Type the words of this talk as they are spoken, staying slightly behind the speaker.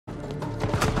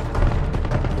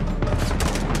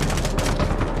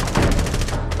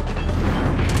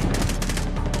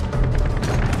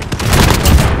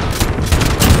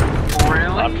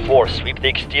the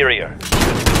exterior. See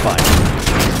what you can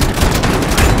find.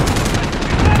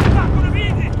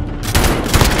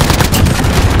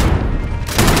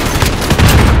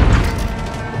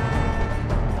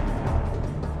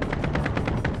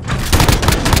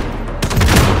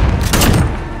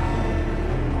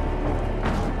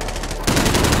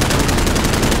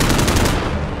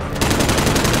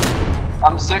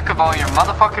 I'm sick of all your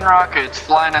motherfucking rockets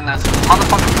flying in this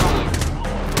motherfucking building.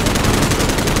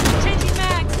 Changing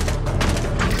mags.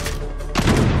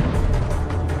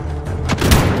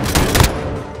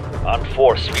 On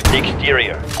 4, sweep the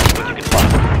exterior. See what you can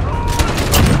find.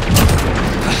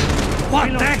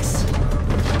 What next?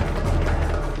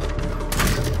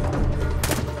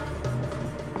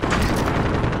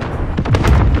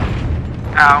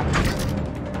 Ow.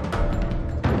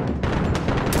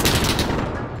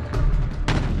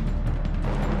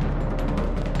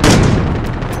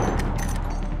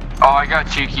 Oh, I got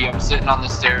cheeky. I'm sitting on the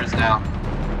stairs now.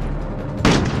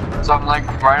 So I'm like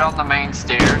right on the main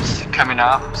stairs coming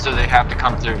up, so they have to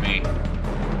come through me.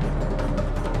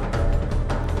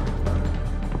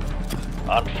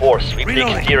 On 4, sweep the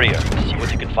Reloading. exterior. See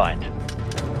what you can find.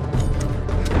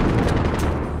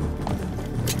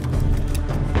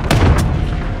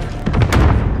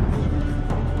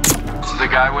 So the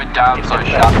guy went down, so I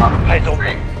shot him up Eyes the open.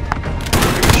 street.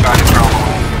 He was trying to throw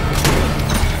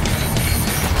him.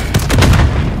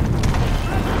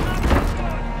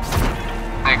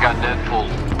 They got Deadpool.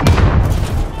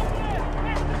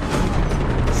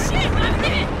 Shit, I'm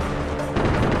hit.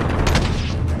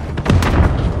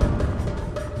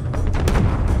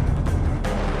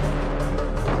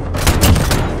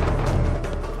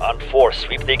 On 4,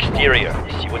 sweep the exterior.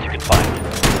 See what you can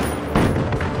find.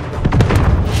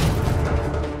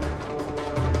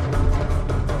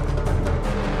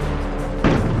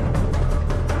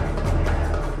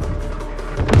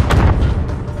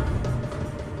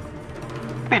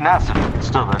 Be nice if it's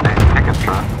still a pickup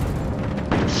truck.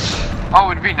 Oh,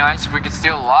 it'd be nice if we could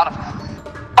steal a lot of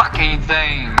fucking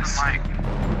things.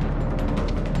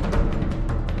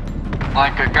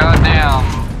 Like a goddamn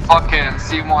fucking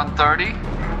C-130.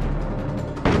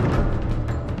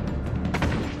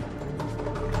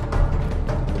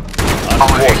 On Oh,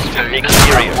 4, I hate to sweep tell the you, this is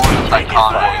exterior. more See than what like you can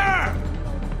convoy. find.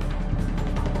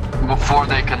 Before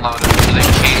they can load it, so they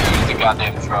can't use the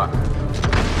goddamn truck.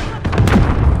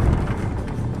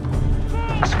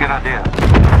 That's a good idea.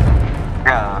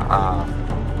 Yeah,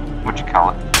 what'd you call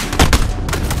it?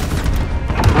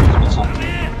 Cruise missile.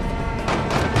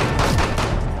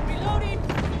 Reloading.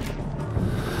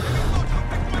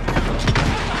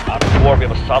 On 4, we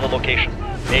have a solid location.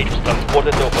 Agents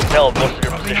transported to a hotel north of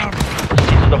your position.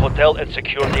 Seize the hotel and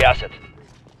secure the asset.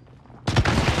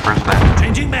 Where's that?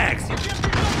 Changing mags.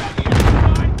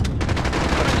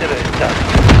 Consider it done.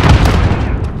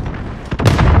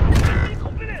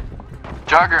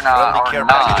 Juggernaut Only or care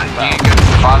not, package he ain't gonna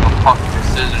survive a fucking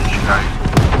precision strike.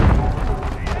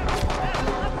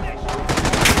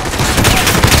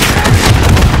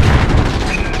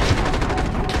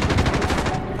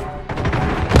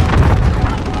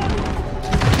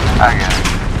 I got it.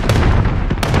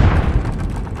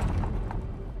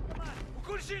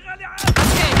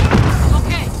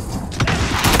 Okay.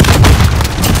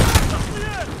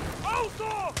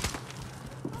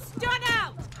 Stun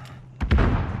out.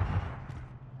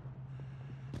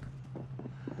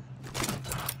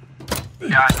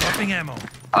 Yeah, Dropping ammo.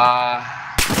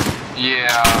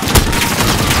 yeah.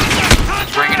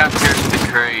 Bring it up here to the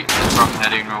crate just from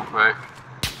heading real quick.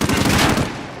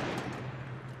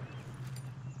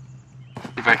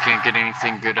 If I can't get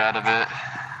anything good out of it.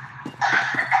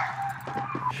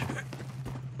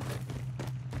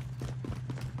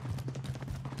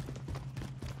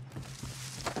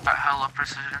 Hella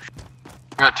precision.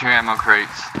 Got 2 ammo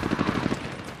crates.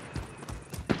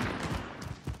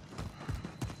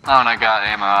 Oh, and I got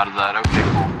ammo out of that. Okay,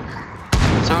 cool.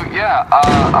 So yeah,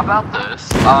 about this,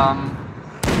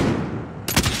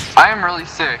 I am really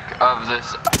sick of this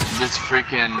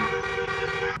freaking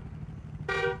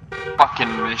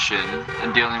fucking mission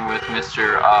and dealing with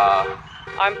Mr.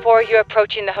 Arm 4, you're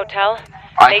approaching the hotel.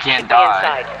 I Make can't sure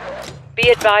die. inside. Be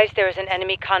advised there is an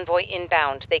enemy convoy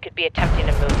inbound. They could be attempting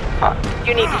to move.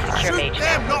 You need to secure Mage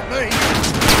now. not me.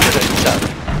 Consider it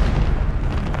done.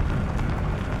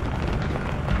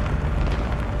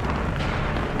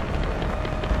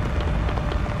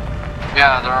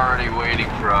 Yeah, they're already waiting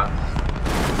for us.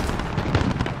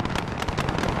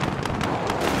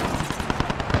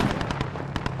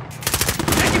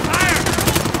 Taking fire.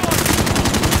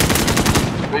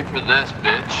 Wait for this,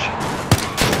 bitch.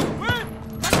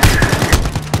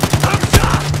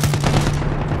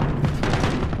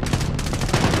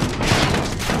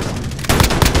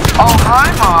 Oh, hi,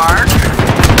 Mark.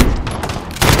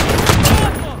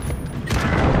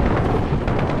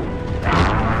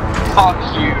 Fuck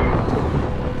you.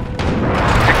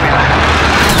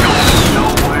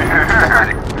 Nowhere.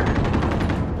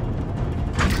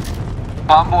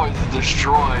 Convoy's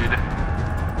destroyed.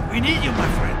 We need you, my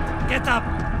friend. Get up.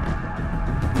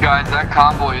 Guys, that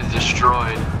convoy is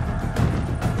destroyed.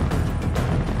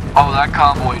 Oh, that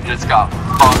convoy just got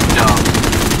fucked up.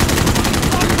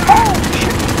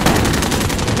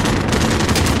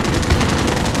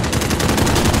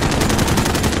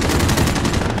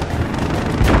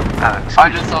 I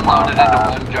just unloaded into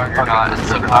one juggernaut and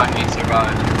somehow he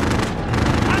survived.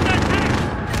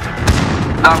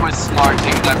 That was smart,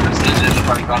 taking that precision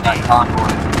strike on that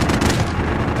convoy.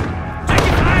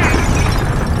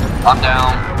 I'm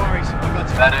down. No worries. I've got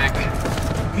Medic.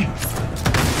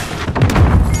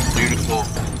 Beautiful.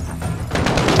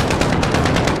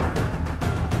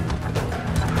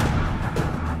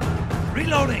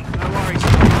 reloading. No worries.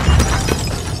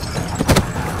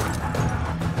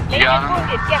 Nate is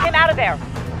wounded. Get him out of there.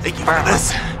 Thank you for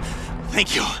this.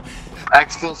 Thank you.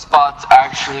 Exfil spot's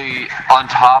actually on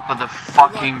top of the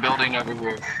fucking building over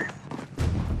here.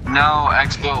 No,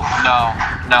 Exfil,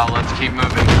 no, let's keep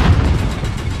moving.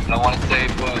 I don't want to stay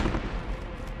put.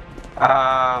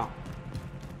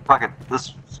 Fuck it,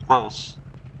 this is close.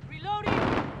 Reloading.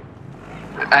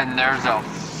 And there's a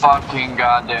fucking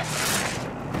goddamn.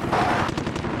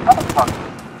 How the fuck?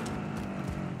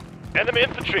 Enemy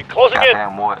infantry closing in.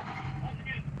 Goddamn what?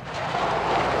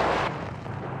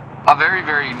 A very,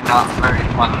 very not very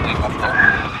fun thing up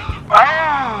there.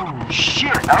 Oh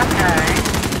shit! Okay,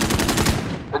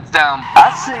 It's down.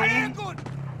 I see.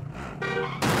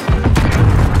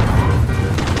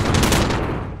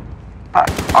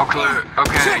 I'll clear.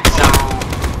 Okay, so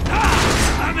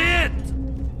I'm hit.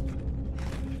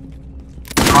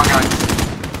 come on, guys.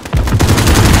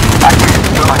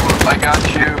 I got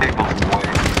you.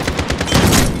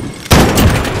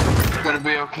 It's gonna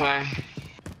be okay.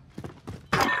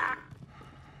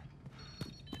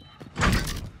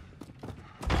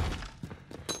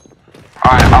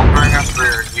 Alright, I'll bring up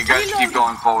rear. You guys keep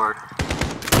going forward.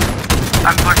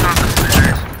 I'm pushing on the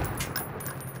stairs.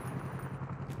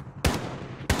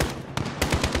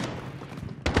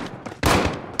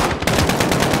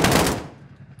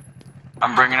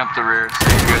 I'm bringing up the rear.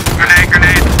 So you guys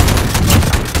grenade.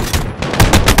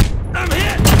 I'm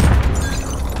hit.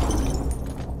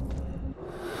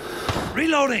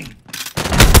 Reloading.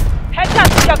 Heads up,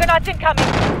 Juggernaut's incoming.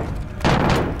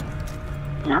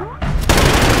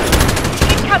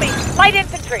 Incoming, light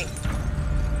infantry.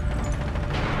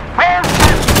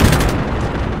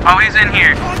 Oh, he's in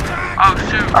here. Oh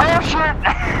shoot. Oh shit!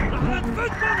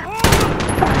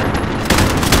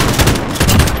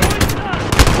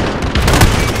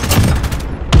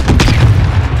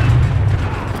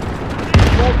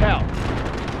 Look out.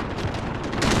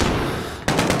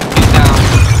 He's down.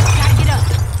 Gotta get up.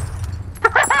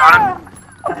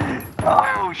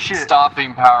 Oh shit!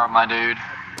 Stopping power, my dude.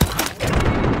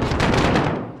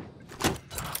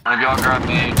 One of y'all grab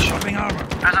mage. Dropping armor.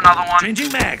 There's another one.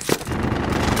 Changing mags.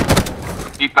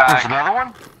 Keep There's back. another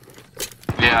one?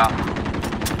 Yeah.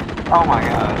 Oh my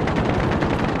god.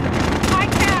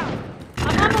 Fight down.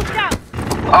 I'm almost out.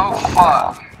 Oh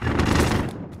fuck.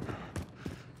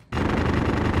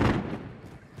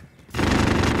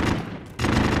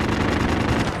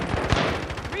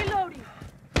 Reloading.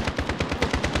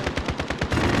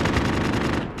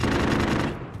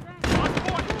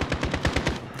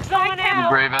 Going out.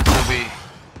 Brave SOB.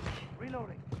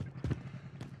 Reloading.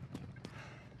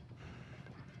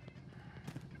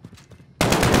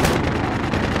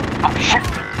 Oh shit!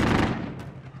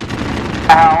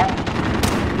 Ow!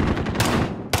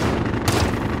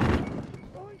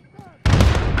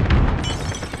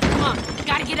 Come on.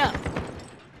 Gotta get up.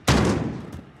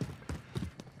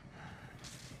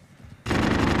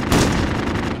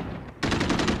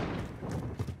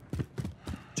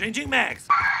 Changing mags.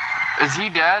 Is he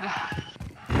dead?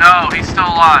 No, he's still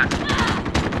alive.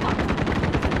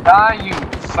 Die, you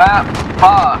fat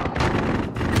fuck.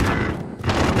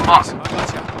 Fuck.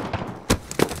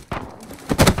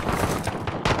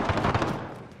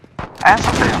 That's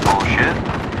some damn bullshit.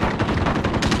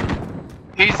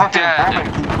 He's Fucking dead.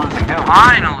 Foreman keeps losing health.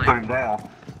 Finally. Put him down.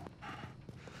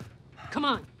 Come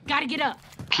on. Gotta get up.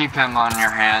 Keep him on your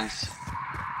hands.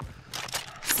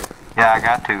 Yeah, I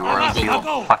got to, or else I'll he'll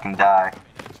go. fucking die.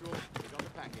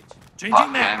 Changing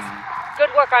Fuck mags. him.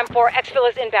 Good work, I'm 4. Exfil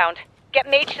is inbound. Get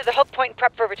Mage to the hook point and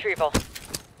prep for retrieval.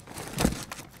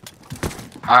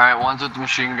 Alright, ones with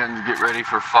machine guns, get ready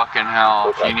for fucking hell.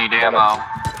 If you need ammo,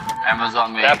 ammo's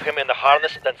on me. Stab him in the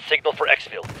harness, then signal for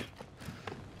exfil.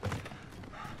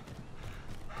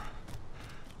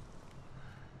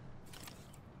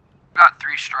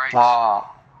 strikes. Wow.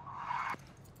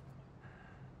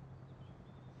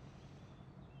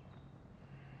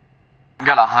 I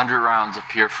got 100 rounds of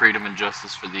pure freedom and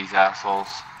justice for these assholes.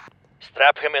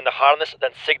 Strap him in the harness,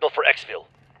 then signal for exfil.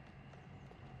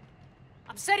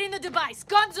 I'm setting the device.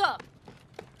 Guns up.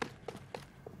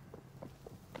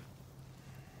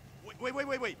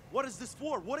 Wait. What is this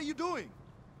for? What are you doing?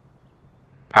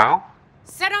 Who?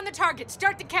 Set on the target.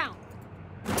 Start the count.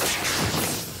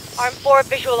 Arm 4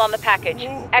 visual on the package.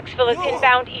 Whoa. Exfil is Whoa.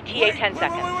 inbound, ETA Wait, 10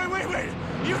 seconds. Wait.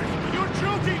 You're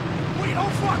joking. Wait, oh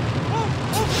fuck.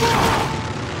 Oh fuck.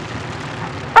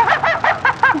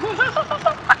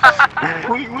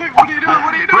 Wait, what are you doing?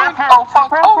 What are you doing? Oh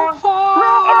fuck, oh Arm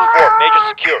 4, major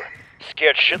secure.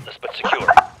 Scared shitless, but secure.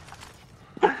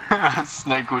 fuck!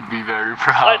 Snake would be very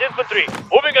proud. Light infantry,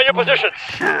 moving on your positions.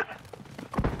 Shit.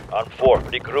 Arm 4,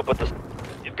 regroup at the...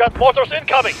 You've got mortars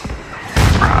incoming!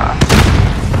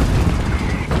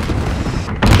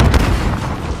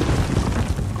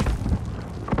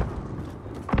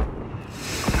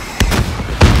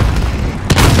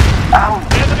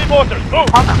 Enemy mortars, move!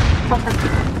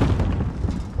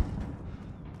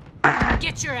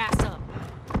 Get your ass up.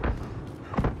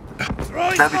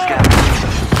 That'd be scary.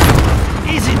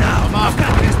 Easy now. I've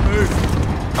got this move.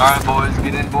 Alright boys,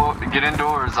 get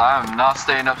indoors. I am not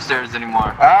staying upstairs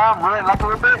anymore. I'm running like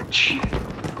a bitch.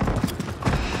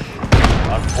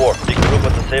 Arm 4, regroup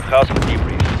at the safe house for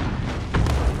debrief.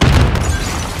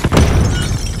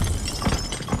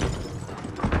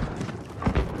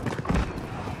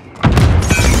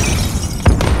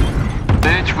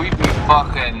 Bitch, we'd be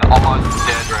fucking almost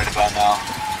dead right about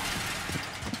now.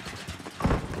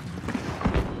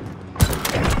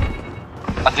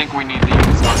 I think we need to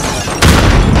use something.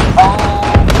 Oh,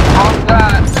 fuck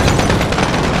that!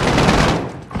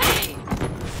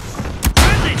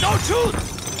 Friendly, don't shoot.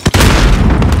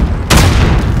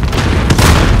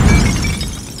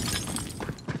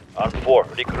 Arm 4,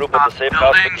 regroup at the safe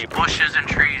house for Buildings, debrief. bushes, and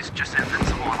trees, just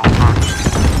invincible at all times.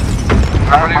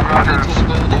 Everybody run into the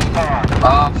building.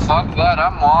 Fuck that,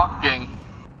 I'm walking.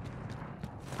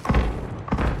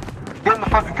 Get in the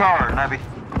fucking car, Nabby.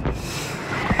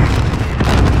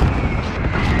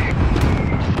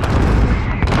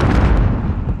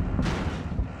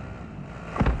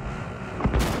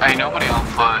 Ain't nobody on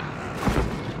foot.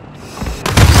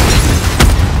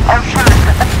 Oh shit!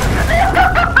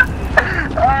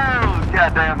 Oh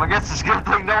goddamn! I guess it's a good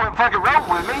thing no one fucking rode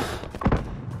with me.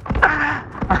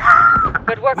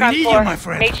 Good work, We Arm need 4. you, my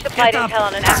friend. Mage supplied Get up. intel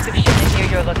on an active shipment near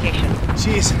your location.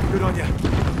 Jeez, good on ya.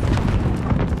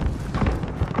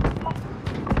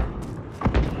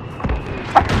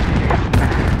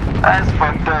 That's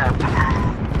fucked up.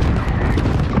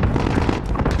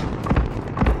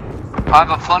 I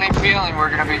have a funny feeling we're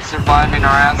gonna be surviving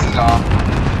our asses off.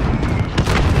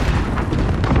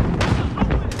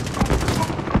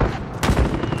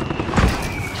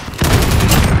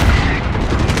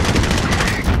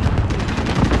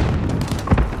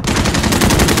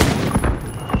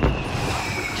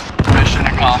 Mission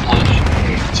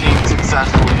accomplished. Team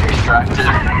successfully extracted.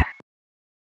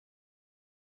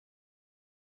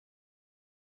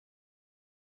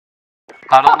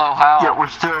 I don't know how. Yeah, we're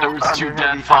still There was two under dead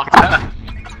heavy fucked fire.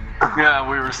 up. Yeah,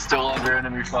 we were still under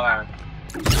enemy fire.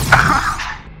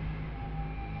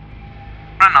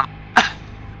 Another.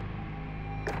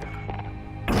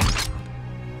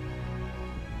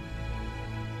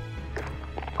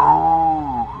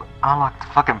 Oh, I like the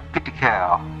fucking 50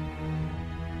 cal.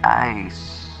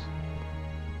 Nice.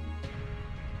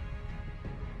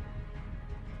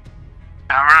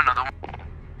 Now run another one.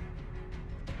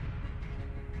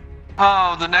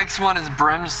 Oh, the next one is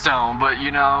Brimstone, but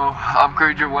you know,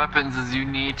 upgrade your weapons as you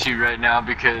need to right now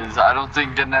because I don't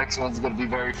think the next one's gonna be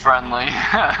very friendly.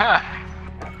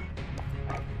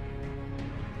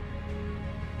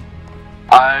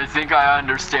 I think I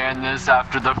understand this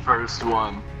after the first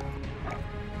one.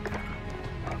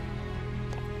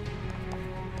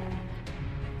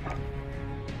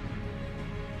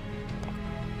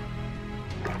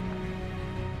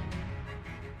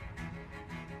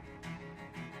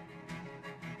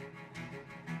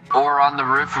 Or on the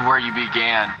roof of where you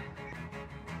began.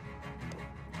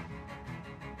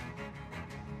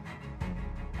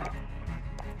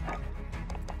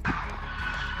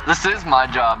 This is my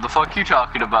job, the fuck you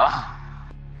talking about?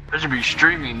 I should be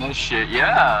streaming this shit,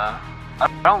 yeah.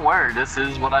 Don't worry, this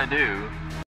is what I do.